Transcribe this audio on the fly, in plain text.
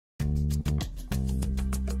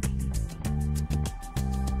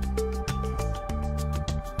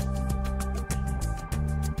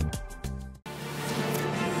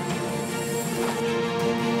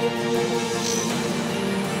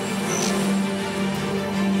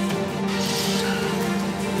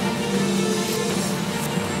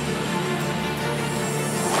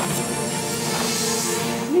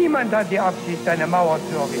Niemand hat die Absicht, eine Mauer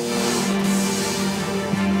zu errichten.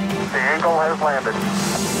 The Eagle has landed.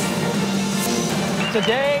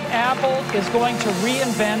 Today, Apple is going to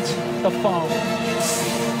reinvent the phone.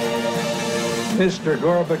 Mr.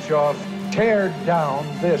 Gorbachev, tear down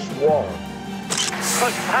this wall.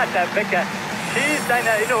 Und Vater Becker schießt eine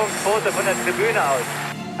Erinnerungsfoto von der Tribüne aus.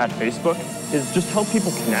 At Facebook is just help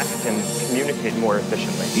people connect and communicate more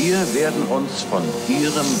efficiently. Wir werden uns von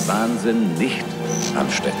Ihrem Wahnsinn nicht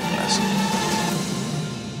anstecken lassen.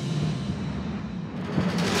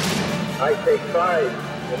 I take pride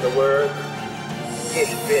in the words,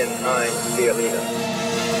 Ich bin ein Berliner.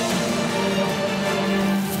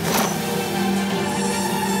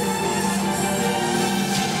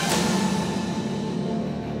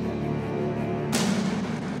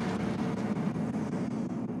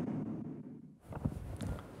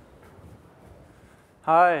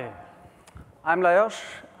 Hi, I'm Lajos.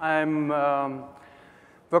 I'm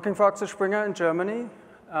working for Axel Springer in Germany.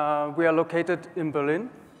 We are located in Berlin.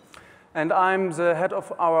 And I'm the head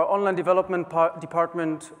of our online development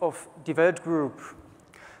department of Die Welt Group.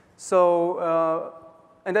 So,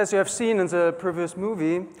 and as you have seen in the previous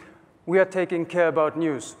movie, we are taking care about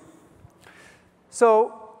news.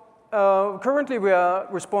 So, currently we are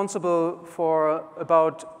responsible for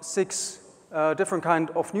about 6 different kind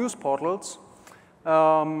of news portals.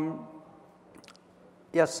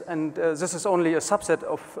 Yes, and this is only a subset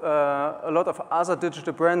of a lot of other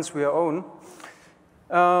digital brands we own.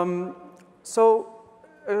 So,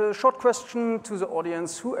 a short question to the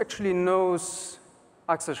audience. Who actually knows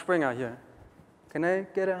Axel Springer here? Can I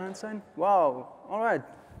get a hand sign? Wow, all right.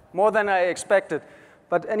 More than I expected.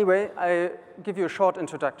 But anyway, I give you a short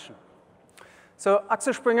introduction. So,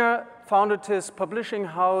 Axel Springer founded his publishing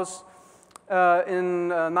house in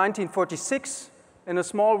 1946 in a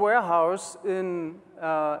small warehouse in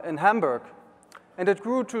Hamburg. And it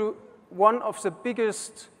grew to one of the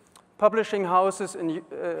biggest publishing houses in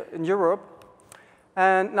Europe.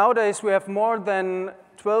 And nowadays we have more than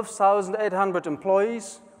 12,800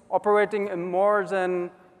 employees operating in more than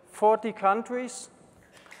 40 countries.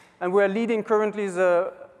 And we are leading currently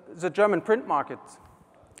the German print market.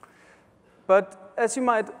 But as you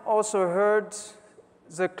might also heard,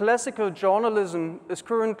 the classical journalism is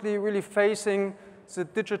currently really facing the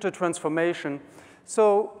digital transformation.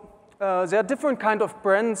 So there are different kind of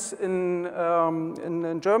brands in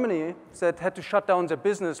Germany that had to shut down their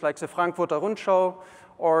business, like the Frankfurter Rundschau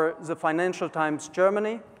or the Financial Times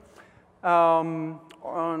Germany. And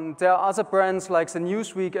there are other brands like the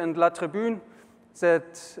Newsweek and La Tribune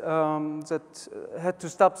that had to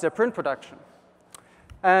stop their print production.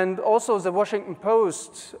 And also the Washington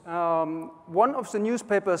Post, one of the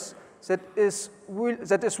newspapers that is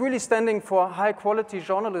really standing for high-quality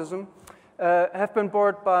journalism, have been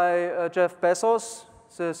bought by Jeff Bezos,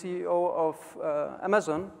 the CEO of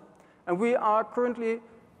Amazon. And we are currently,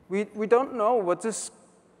 we don't know what this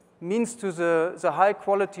means to the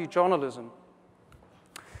high-quality journalism.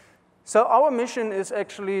 So our mission is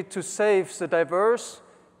actually to save the diverse,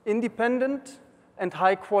 independent, and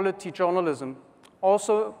high-quality journalism,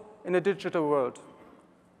 also in a digital world.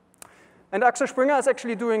 And Axel Springer is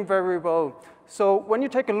actually doing very well. So when you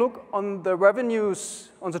take a look on the revenues,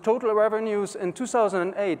 on the total revenues in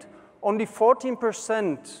 2008, only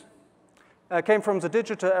 14% came from the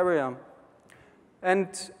digital area.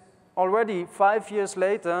 And already 5 years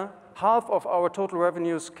later, half of our total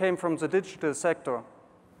revenues came from the digital sector.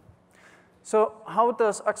 So how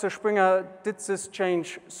does Axel Springer did this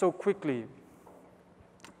change so quickly?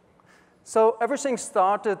 So everything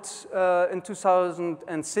started in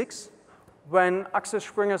 2006. When Axel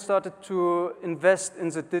Springer started to invest in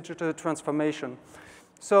the digital transformation.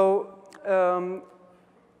 So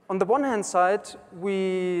on the one hand side,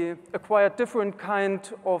 we acquired different kind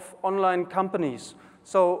of online companies.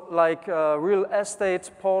 So like a real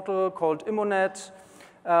estate portal called Immonet,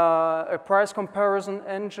 a price comparison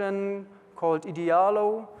engine called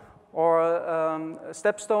Idealo, or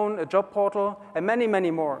Stepstone, a job portal, and many,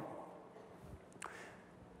 many more.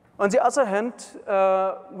 On the other hand,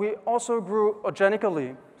 we also grew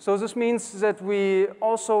organically. So this means that we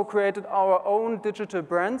also created our own digital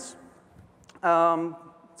brands. There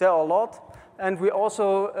are a lot. And we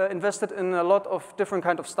also invested in a lot of different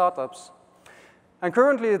kind of startups. And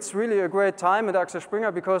currently, it's really a great time at Axel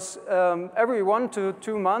Springer because every 1 to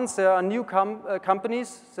 2 months, there are new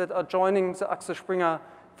companies that are joining the Axel Springer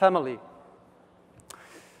family.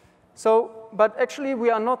 So, but actually,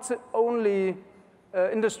 we are not the only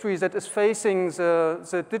industry that is facing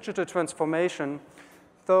the digital transformation,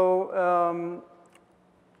 though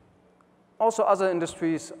also other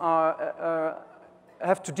industries are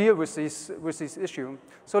have to deal with this issue.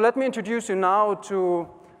 So let me introduce you now to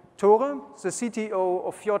Tore, the CTO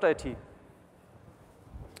of FjordIT.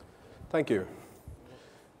 Thank you.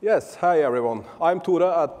 Yes, hi everyone. I'm Tore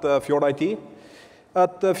at FjordIT.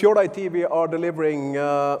 At FjordIT, we are delivering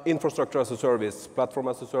infrastructure as a service, platform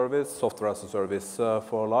as a service, software as a service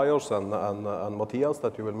for Lajos and Matthias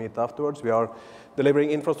that you will meet afterwards. We are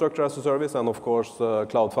delivering infrastructure as a service and, of course,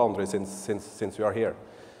 Cloud Foundry since we are here.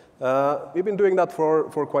 We've been doing that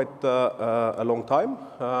for quite a long time,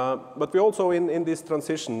 but we also in these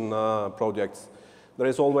transition projects, there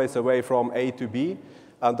is always a way from A to B,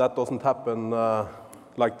 and that doesn't happen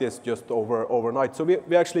like this just overnight. So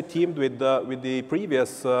we actually teamed with the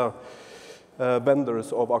previous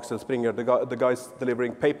vendors of Axel Springer, the guys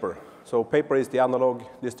delivering paper. So paper is the analog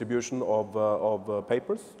distribution of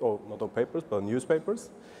papers, or not of papers, but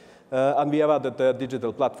newspapers. And we have added the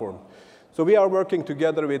digital platform. So we are working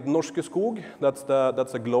together with Norske Skog,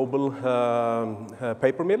 that's a global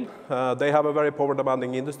paper mill. They have a very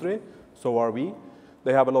power-demanding industry, so are we.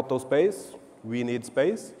 They have a lot of space, we need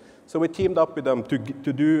space. So we teamed up with them to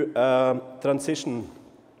do transition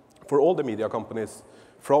for all the media companies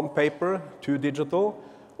from paper to digital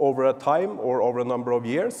over a time or over a number of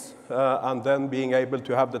years, and then being able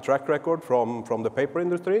to have the track record from the paper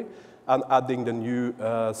industry and adding the new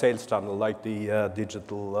sales channel like the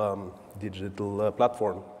digital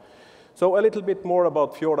platform. So a little bit more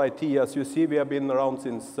about FjordIT. As you see, we have been around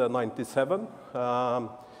since '97.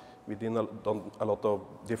 We've done a lot of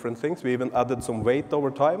different things. We even added some weight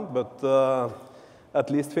over time, but at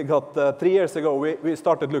least we got 3 years ago, we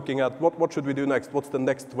started looking at what should we do next? What's the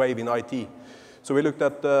next wave in IT? So we looked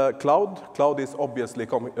at cloud. Cloud is obviously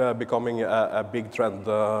becoming a big trend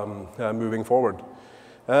moving forward.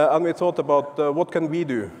 And we thought about what can we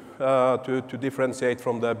do to differentiate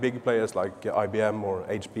from the big players like IBM or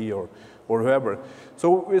HP or whoever.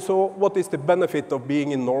 So we saw what is the benefit of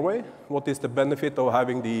being in Norway, what is the benefit of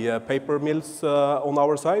having the paper mills on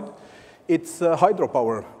our side. It's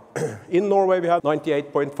hydropower. In Norway, we have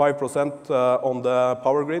 98.5% on the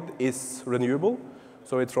power grid is renewable,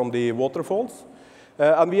 so it's from the waterfalls.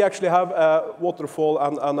 And we actually have a waterfall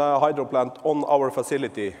and a hydro plant on our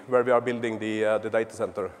facility where we are building the data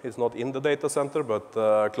center. It's not in the data center, but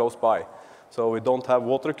close by. So we don't have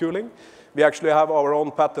water cooling. We actually have our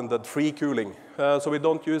own patented free cooling. So we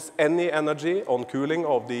don't use any energy on cooling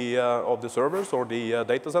of the servers or the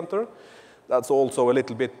data center. That's also a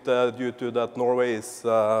little bit due to that Norway is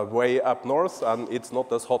way up north, and it's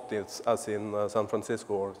not as hot as in San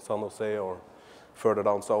Francisco or San Jose or further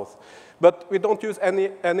down south. But we don't use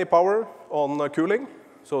any power on cooling,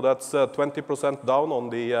 so that's 20% down on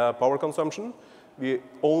the power consumption. We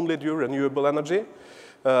only do renewable energy,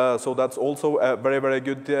 so that's also a very, very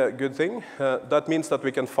good thing. That means that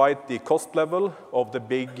we can fight the cost level of the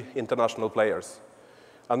big international players.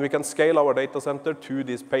 And we can scale our data center to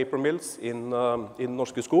these paper mills in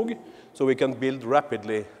Norske Skog, so we can build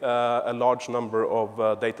rapidly a large number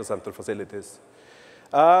of data center facilities.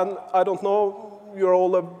 And I don't know, you're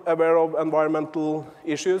all aware of environmental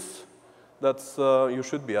issues. That's, you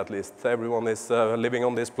should be at least. Everyone is living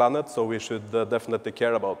on this planet, so we should definitely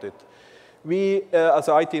care about it. We, as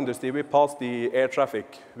an IT industry, we passed the air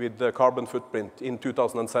traffic with the carbon footprint in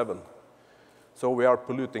 2007. So we are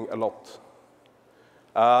polluting a lot.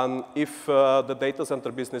 And if the data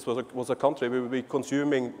center business was a country, we would be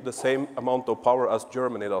consuming the same amount of power as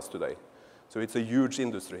Germany does today. So it's a huge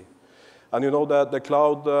industry. And you know that the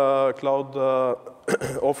cloud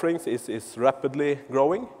offerings is rapidly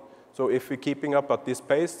growing. So if we're keeping up at this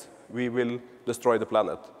pace, we will destroy the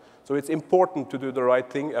planet. So it's important to do the right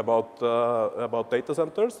thing about data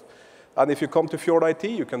centers. And if you come to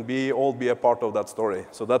FjordIT, you can all be a part of that story.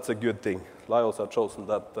 So that's a good thing. Lajos had chosen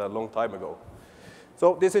that a long time ago.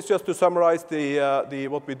 So this is just to summarize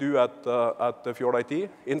what we do at FjordIT: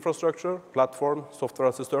 infrastructure, platform, software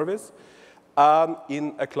as a service, and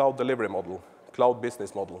in a cloud delivery model, cloud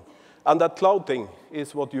business model. And that cloud thing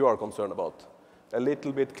is what you are concerned about. A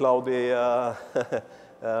little bit cloudy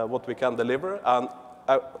what we can deliver, and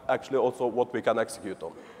actually also what we can execute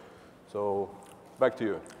on. So back to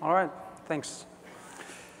you. All right, thanks.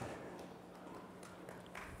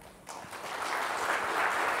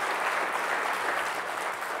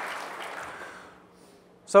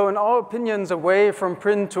 So in our opinion, the way from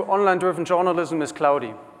print to online-driven journalism is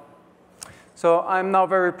cloudy. So I'm now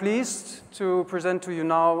very pleased to present to you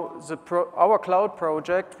now our cloud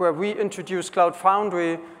project where we introduce Cloud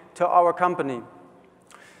Foundry to our company.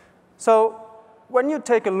 So when you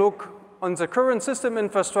take a look on the current system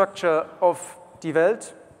infrastructure of Die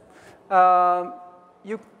Welt,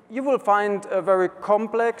 you will find a very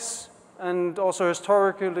complex and also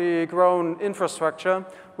historically grown infrastructure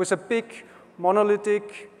with a big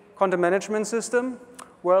monolithic content management system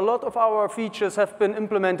where a lot of our features have been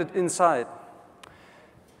implemented inside.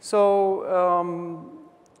 So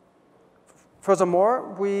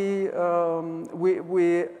furthermore,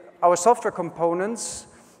 our software components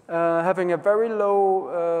having a very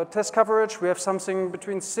low test coverage. We have something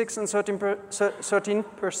between 6 and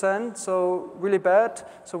 13%, so really bad.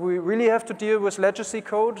 So we really have to deal with legacy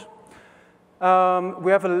code.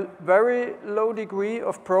 We have a very low degree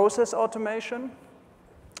of process automation.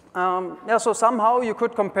 Yeah, so somehow you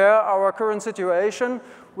could compare our current situation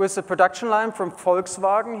with the production line from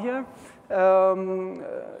Volkswagen here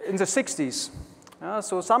in the 60s.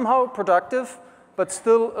 So somehow productive, but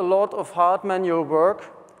still a lot of hard manual work,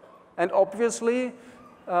 and obviously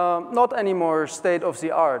not anymore state of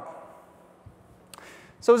the art.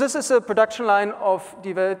 So this is a production line of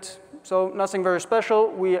Die Welt, so nothing very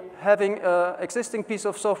special. We're having an existing piece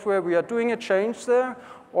of software, we are doing a change there,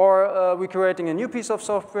 or we're creating a new piece of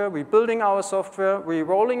software, we're building our software, we're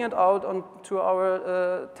rolling it out onto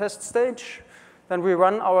our test stage, then we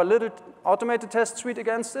run our little automated test suite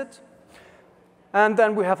against it, and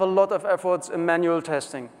then we have a lot of efforts in manual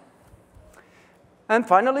testing. And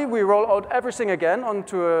finally, we roll out everything again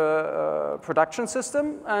onto a production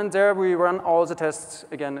system, and there we run all the tests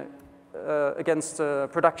again against the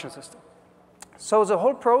production system. So the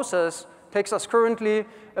whole process takes us currently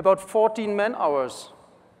about 14 man-hours.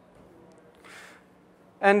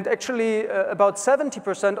 And actually, about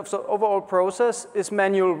 70% of the overall process is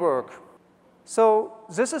manual work. So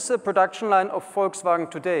this is the production line of Volkswagen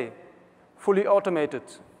today, fully automated.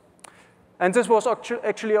 And this was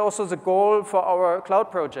actually also the goal for our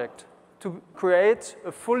cloud project, to create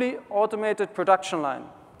a fully automated production line.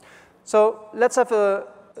 So let's have a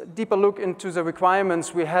deeper look into the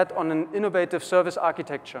requirements we had on an innovative service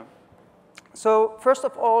architecture. So first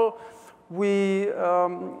of all, we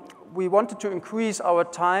wanted to increase our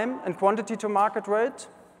time and quantity to market rate.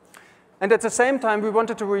 And at the same time, we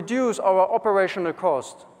wanted to reduce our operational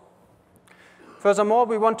cost. Furthermore,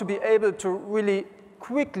 we want to be able to really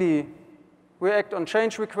quickly react on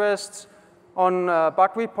change requests, on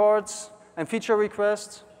bug reports, and feature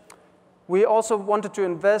requests. We also wanted to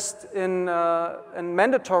invest in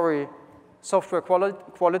mandatory software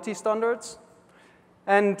quality standards.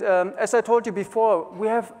 And as I told you before, we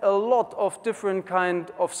have a lot of different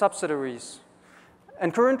kind of subsidiaries.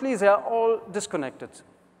 And currently, they are all disconnected.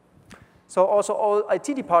 So also all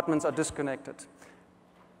IT departments are disconnected.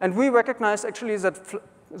 And we recognize actually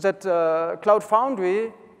that Cloud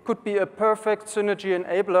Foundry could be a perfect synergy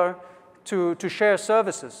enabler to share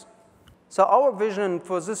services. So our vision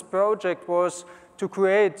for this project was to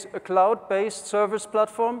create a cloud-based service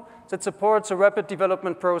platform that supports a rapid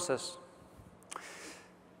development process.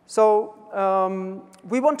 So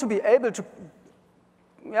we want to be able to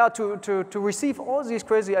receive all these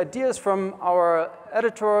crazy ideas from our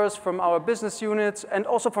editors, from our business units, and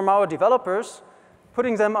also from our developers,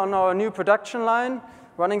 putting them on our new production line,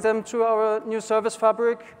 running them through our new service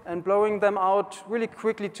fabric, and blowing them out really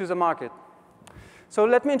quickly to the market. So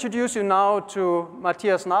let me introduce you now to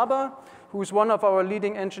Matthias Naber, who's one of our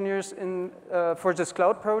leading engineers for this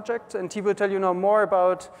cloud project, and he will tell you now more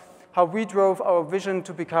about how we drove our vision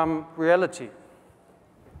to become reality.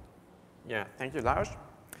 Yeah, thank you, Lajos.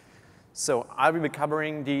 So I will be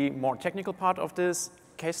covering the more technical part of this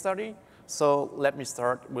case study. So let me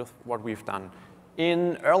start with what we've done.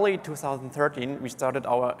 In early 2013, we started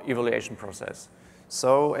our evaluation process.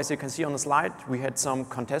 So as you can see on the slide, we had some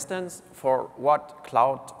contestants for what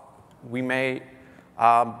cloud we may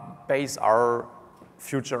base our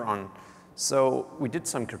future on. So we did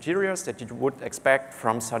some criteria that you would expect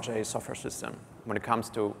from such a software system when it comes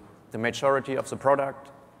to the maturity of the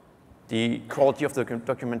product, the quality of the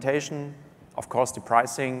documentation, of course the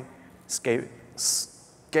pricing,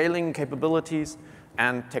 scaling capabilities,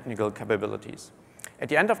 and technical capabilities. At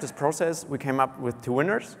the end of this process, we came up with two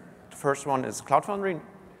winners. The first one is Cloud Foundry,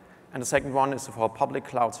 and the second one is for public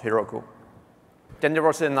clouds, Heroku. Then there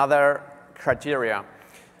was another criteria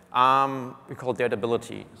we call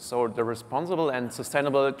datability, so the responsible and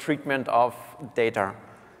sustainable treatment of data.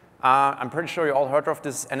 I'm pretty sure you all heard of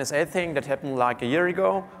this NSA thing that happened like a year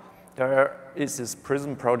ago. There is this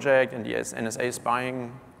PRISM project and the NSA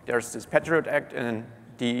spying. There's this Patriot Act in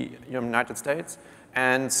the United States.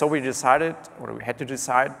 And so we decided, or we had to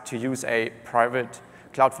decide, to use a private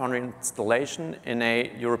Cloud Foundry installation in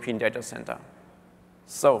a European data center.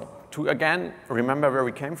 So to again remember where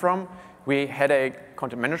we came from, we had a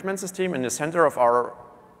content management system in the center of our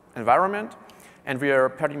environment, and we are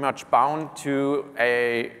pretty much bound to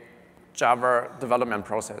a Java development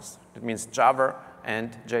process. It means Java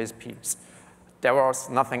and JSPs. There was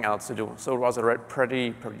nothing else to do. So it was a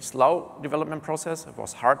pretty slow development process. It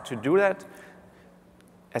was hard to do that.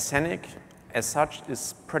 Ascenic, as such,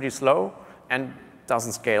 is pretty slow and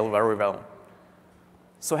doesn't scale very well.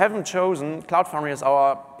 So having chosen Cloud Foundry as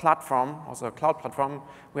our platform, also a cloud platform,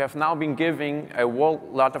 we have now been giving a whole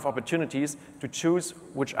lot of opportunities to choose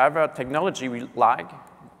whichever technology we like,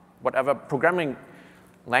 whatever programming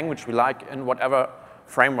language we like, and whatever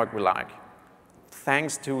framework we like,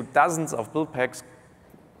 thanks to dozens of build packs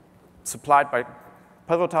supplied by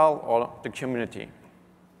Pivotal or the community.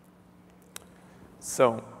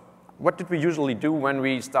 So what did we usually do when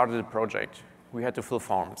we started a project? We had to fill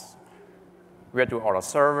forms. We had to order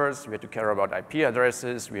servers, we had to care about IP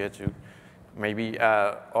addresses, we had to maybe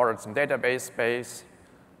order some database space.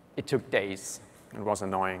 It took days. It was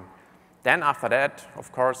annoying. Then after that, of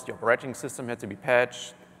course, the operating system had to be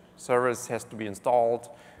patched, servers has to be installed,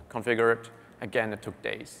 configured. Again, it took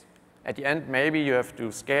days. At the end, maybe you have to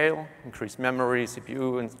scale, increase memory,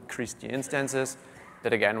 CPU, increase the instances.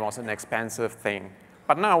 That again was an expensive thing.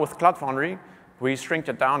 But now with Cloud Foundry, we shrink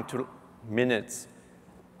it down to minutes,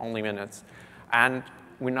 only minutes. And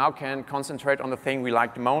we now can concentrate on the thing we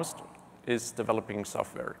like the most, is developing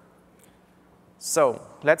software. So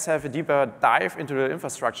let's have a deeper dive into the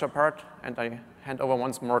infrastructure part, and I hand over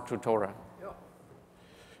once more to Tore. Yeah.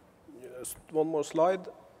 Just one more slide.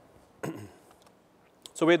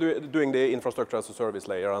 So we're doing the infrastructure as a service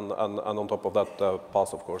layer, and on top of that,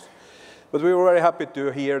 PaaS, of course. But we were very happy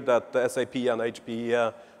to hear that SAP and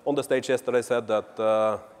HP on the stage yesterday said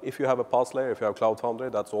that if you have a PaaS layer, if you have Cloud Foundry,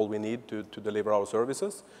 that's all we need to deliver our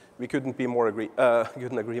services. We couldn't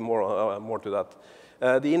agree more to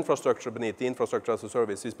that. The infrastructure beneath, the infrastructure as a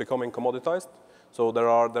service, is becoming commoditized. So there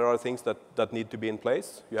are things that need to be in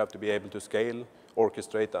place. You have to be able to scale,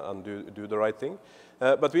 orchestrate, and do the right thing.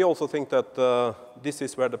 But we also think that this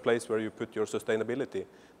is where the place where you put your sustainability,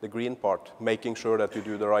 the green part, making sure that you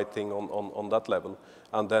do the right thing on that level,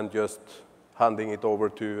 and then just handing it over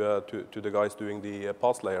to the guys doing the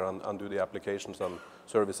PaaS layer and do the applications and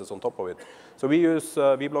services on top of it. So we use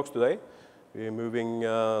vBlocks today. We're moving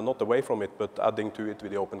not away from it, but adding to it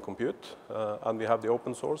with the open compute. And we have the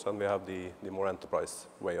open source, and we have the more enterprise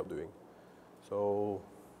way of doing. So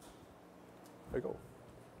there you go.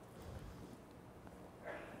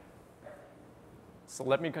 So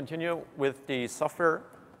let me continue with the software,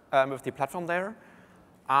 with the platform layer.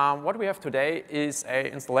 What we have today is an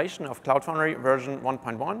installation of Cloud Foundry version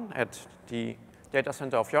 1.1 at the data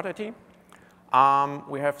center of FjordIT.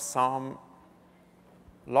 We have some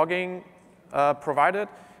logging provided.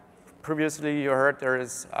 Previously, you heard there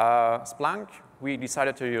is Splunk. We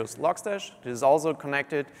decided to use Logstash. This is also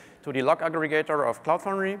connected to the log aggregator of Cloud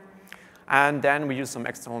Foundry. And then we use some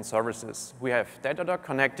external services. We have Datadog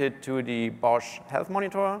connected to the Bosch Health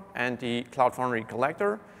Monitor and the Cloud Foundry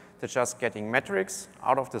collector. They're just getting metrics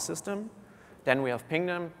out of the system. Then we have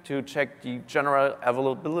Pingdom to check the general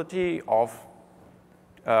availability of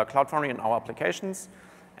Cloud Foundry in our applications.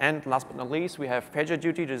 And last but not least, we have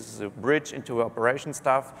PagerDuty. This is a bridge into operation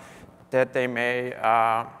stuff that they may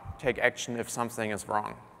take action if something is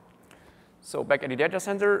wrong. So back at the data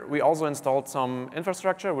center, we also installed some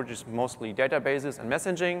infrastructure, which is mostly databases and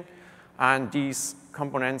messaging. And these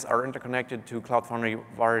components are interconnected to Cloud Foundry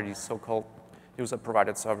via these so-called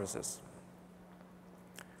user-provided services.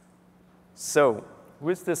 So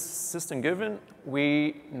with this system given,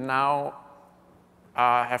 we now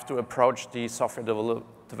have to approach the software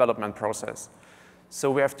development process. So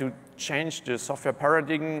we have to change the software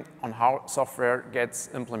paradigm on how software gets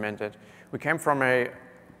implemented. We came from a,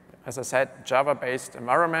 as I said, Java-based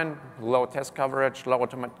environment, low test coverage, low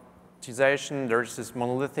automatization. There's this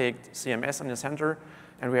monolithic CMS in the center,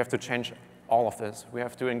 and we have to change all of this. We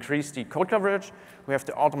have to increase the code coverage. We have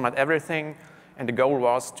to automate everything. And the goal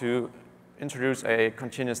was to introduce a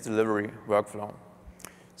continuous delivery workflow.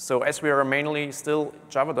 So as we are mainly still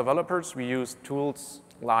Java developers, we use tools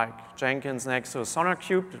like Jenkins, Nexus,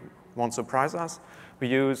 SonarQube. Won't surprise us. We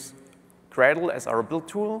use Gradle as our build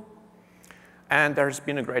tool. And there's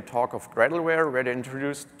been a great talk of Gradleware, where they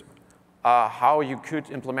introduced how you could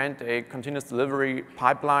implement a continuous delivery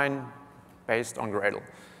pipeline based on Gradle.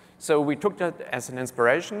 So we took that as an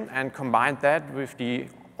inspiration and combined that with the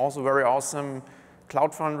also very awesome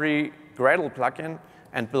Cloud Foundry Gradle plugin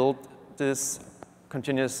and built this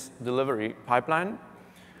continuous delivery pipeline.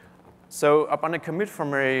 So upon a commit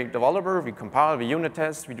from a developer, we compile, we unit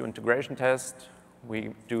test, we do integration test,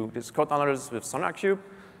 we do this code analysis with SonarQube,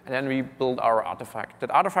 and then we build our artifact.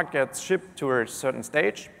 That artifact gets shipped to a certain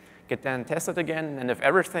stage, get then tested again, and if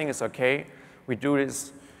everything is okay, we do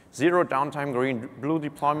this Zero downtime green blue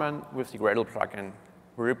deployment with the Gradle plugin.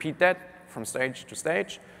 We repeat that from stage to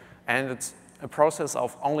stage, and it's a process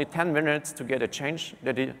of only 10 minutes to get a change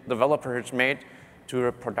that the developer has made to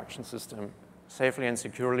a production system safely and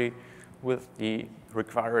securely with the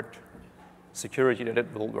required security that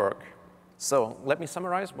it will work. So let me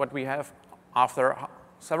summarize what we have after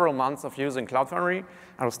several months of using Cloud Foundry.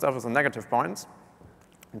 I will start with the negative points.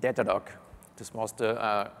 Datadog. This was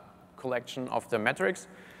the collection of the metrics.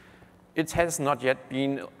 It has not yet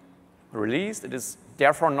been released. It is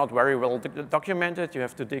therefore not very well documented. You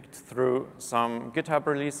have to dig through some GitHub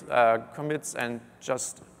release commits and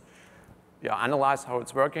just analyze how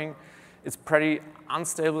it's working. It's pretty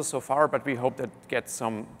unstable so far, but we hope that it gets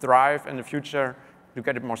some drive in the future to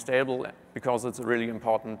get it more stable, because it's a really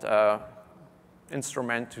important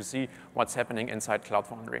instrument to see what's happening inside Cloud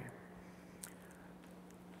Foundry.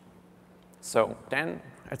 So then,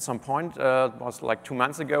 at some point, it was like 2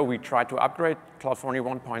 months ago, we tried to upgrade Cloud Foundry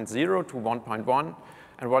 1.0 to 1.1, and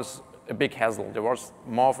it was a big hassle. There was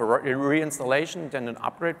more of a reinstallation than an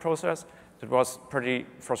upgrade process. It was pretty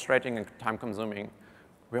frustrating and time-consuming.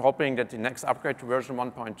 We're hoping that the next upgrade to version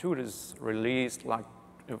 1.2 that is released like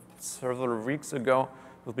several weeks ago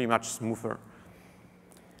will be much smoother.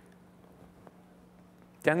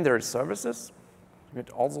 Then there are services. We had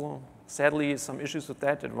also, sadly, some issues with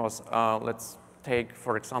that. It was, let's take,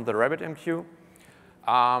 for example, the RabbitMQ.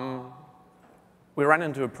 We ran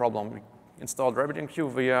into a problem. We installed RabbitMQ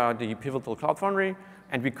via the Pivotal Cloud Foundry,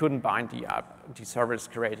 and we couldn't bind the service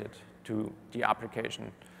created to the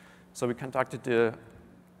application. So we contacted the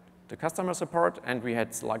customer support, and we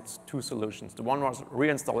had like 2 solutions. The one was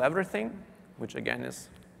reinstall everything, which again is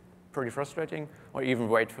pretty frustrating, or even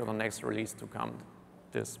wait for the next release to come.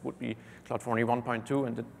 This would be Cloud Foundry 1.2,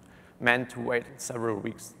 and it meant to wait several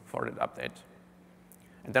weeks for that update.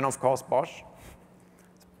 And then, of course, Bosch.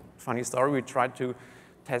 Funny story, we tried to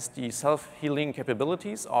test the self-healing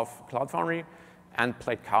capabilities of Cloud Foundry and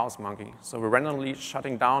played Chaos Monkey. So we're randomly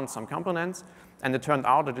shutting down some components, and it turned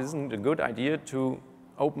out it isn't a good idea to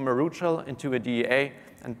open a root shell into a DEA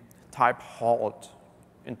and type halt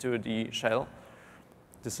into the shell.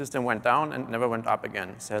 The system went down and never went up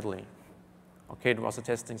again, sadly. Okay, it was a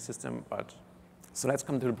testing system, but... So let's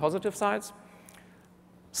come to the positive sides.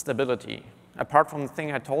 Stability. Apart from the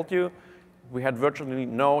thing I told you, we had virtually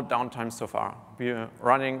no downtime so far. We're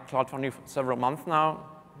running Cloud Foundry for several months now,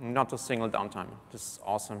 not a single downtime. This is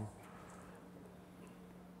awesome.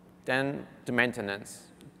 Then the maintenance.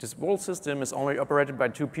 This whole system is only operated by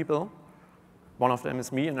 2 people. One of them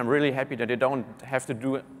is me, and I'm really happy that they don't have to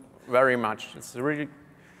do very much. It's a really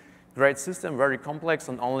great system, very complex,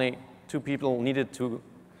 and only 2 people needed to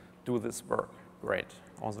do this work. Great,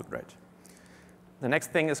 also great. The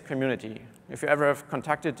next thing is community. If you ever have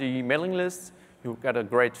contacted the mailing list, you get a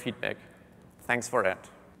great feedback. Thanks for that.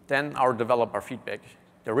 Then our developer feedback.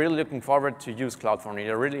 They're really looking forward to use Cloud Foundry.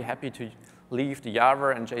 They're really happy to leave the Java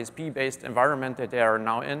and JSP-based environment that they are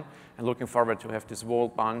now in, and looking forward to have this whole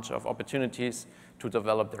bunch of opportunities to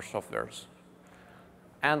develop their softwares.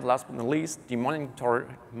 And last but not least, the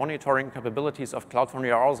monitoring capabilities of Cloud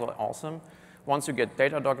Foundry are also awesome. Once you get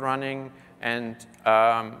Datadog running and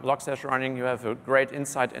Logstash running, you have a great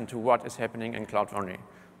insight into what is happening in Cloud Foundry.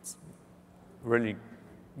 It's a really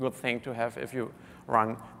good thing to have if you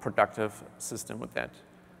run productive system with that.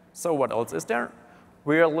 So what else is there?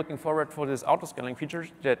 We are looking forward for this auto-scaling feature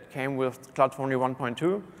that came with Cloud Foundry 1.2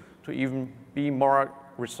 to even be more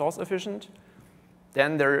resource efficient.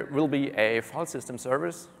 Then there will be a file system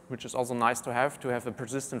service, which is also nice to have a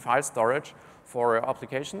persistent file storage for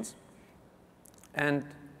applications. And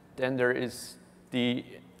then there is the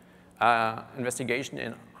investigation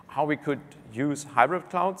in how we could use hybrid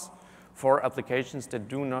clouds for applications that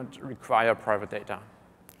do not require private data.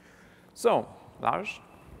 So, Lajos,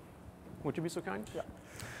 would you be so kind? Yeah.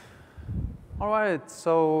 All right,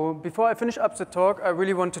 so before I finish up the talk, I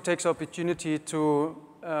really want to take the opportunity to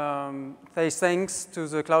say thanks to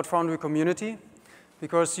the Cloud Foundry community,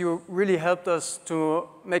 because you really helped us to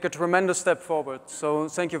make a tremendous step forward. So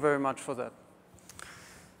thank you very much for that.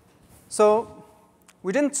 So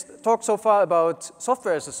we didn't talk so far about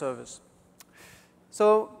software as a service.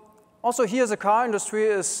 So also here the car industry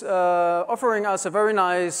is offering us a very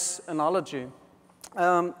nice analogy.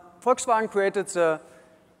 Volkswagen created the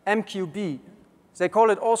MQB. They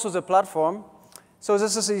call it also the platform. So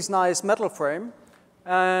this is this nice metal frame.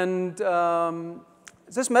 And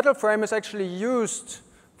this metal frame is actually used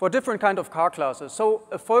for different kind of car classes. So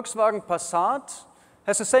a Volkswagen Passat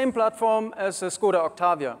has the same platform as a Skoda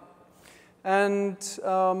Octavia. And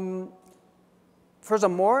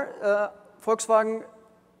furthermore, Volkswagen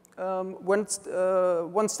went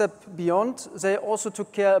one step beyond. They also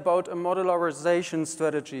took care about a modularization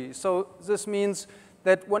strategy. So this means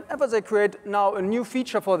that whenever they create now a new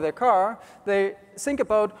feature for their car, they think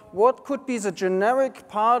about what could be the generic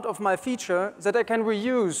part of my feature that I can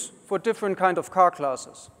reuse for different kind of car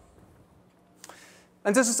classes.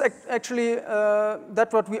 And this is actually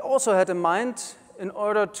that's what we also had in mind in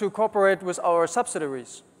order to cooperate with our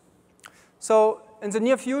subsidiaries. So in the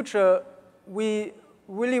near future, we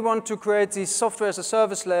really want to create this software as a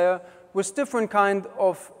service layer with different kind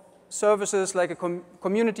of services like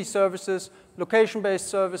community services, location-based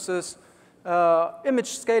services, image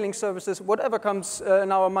scaling services, whatever comes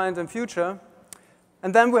in our mind in future.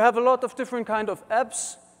 And then we have a lot of different kind of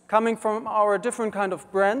apps coming from our different kind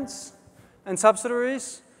of brands and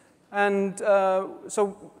subsidiaries. And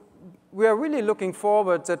so we are really looking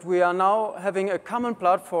forward that we are now having a common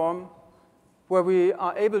platform where we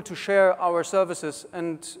are able to share our services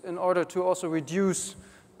and in order to also reduce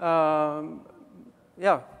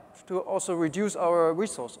to also reduce our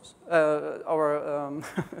resources,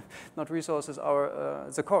 not resources,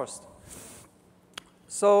 the cost.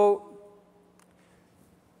 So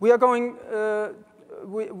we are going,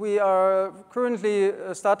 we are currently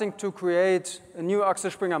starting to create a new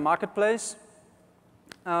Axel Springer marketplace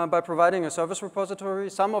by providing a service repository.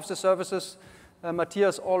 Some of the services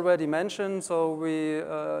Matthias already mentioned, so we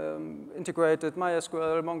integrated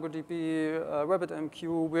MySQL, MongoDB,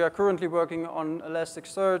 RabbitMQ. We are currently working on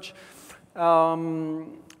Elasticsearch.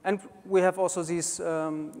 And we have also these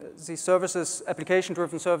services,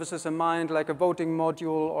 application-driven services in mind, like a voting module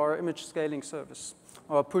or image scaling service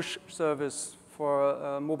or push service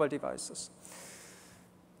for mobile devices.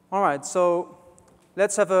 All right, so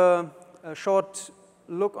let's have a short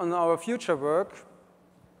look on our future work.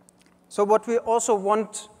 So what we also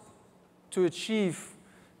want to achieve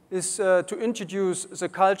is to introduce the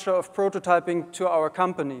culture of prototyping to our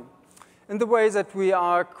company in the way that we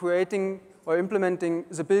are creating or implementing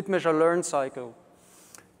the build, measure, learn cycle.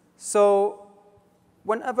 So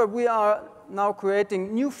whenever we are now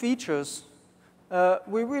creating new features,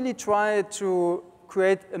 we really try to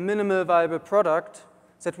create a minimal viable product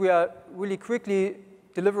that we are really quickly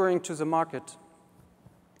delivering to the market.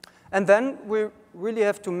 And then we really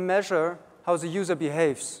have to measure how the user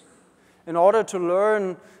behaves in order to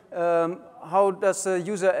learn how does the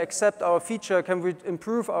user accept our feature, can we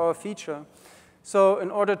improve our feature. So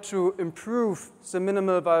in order to improve the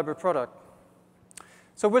minimal viable product.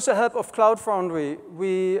 So with the help of Cloud Foundry,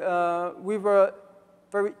 we were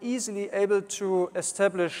very easily able to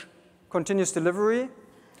establish continuous delivery.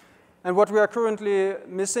 And what we are currently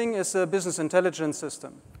missing is a business intelligence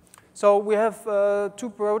system. So we have two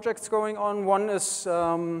projects going on. One is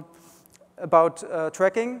about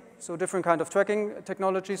tracking, so different kind of tracking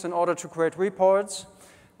technologies in order to create reports.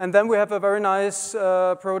 And then we have a very nice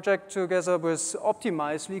project together with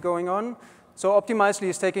Optimizely going on. So Optimizely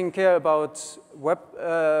is taking care about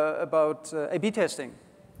A/B testing.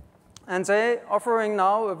 And they're offering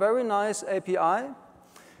now a very nice API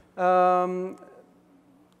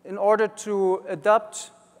in order to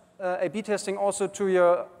adapt A/B testing also to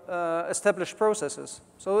your established processes.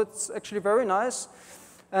 So it's actually very nice.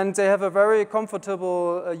 And they have a very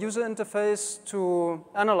comfortable user interface to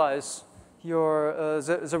analyze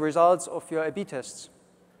the results of your A/B tests.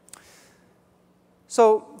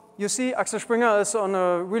 So you see, Axel Springer is on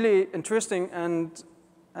a really interesting and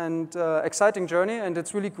exciting journey, and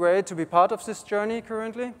it's really great to be part of this journey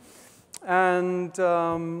currently. And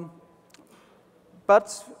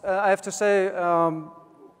but I have to say,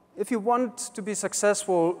 if you want to be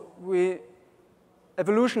successful,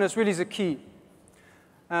 evolution is really the key.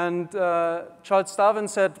 And Charles Darwin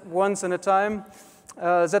said once in a time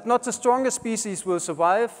that not the strongest species will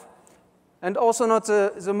survive, and also not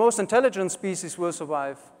the most intelligent species will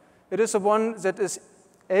survive. It is the one that is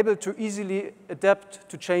able to easily adapt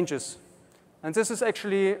to changes. And this is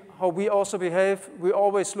actually how we also behave. We're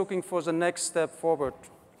always looking for the next step forward.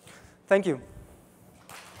 Thank you.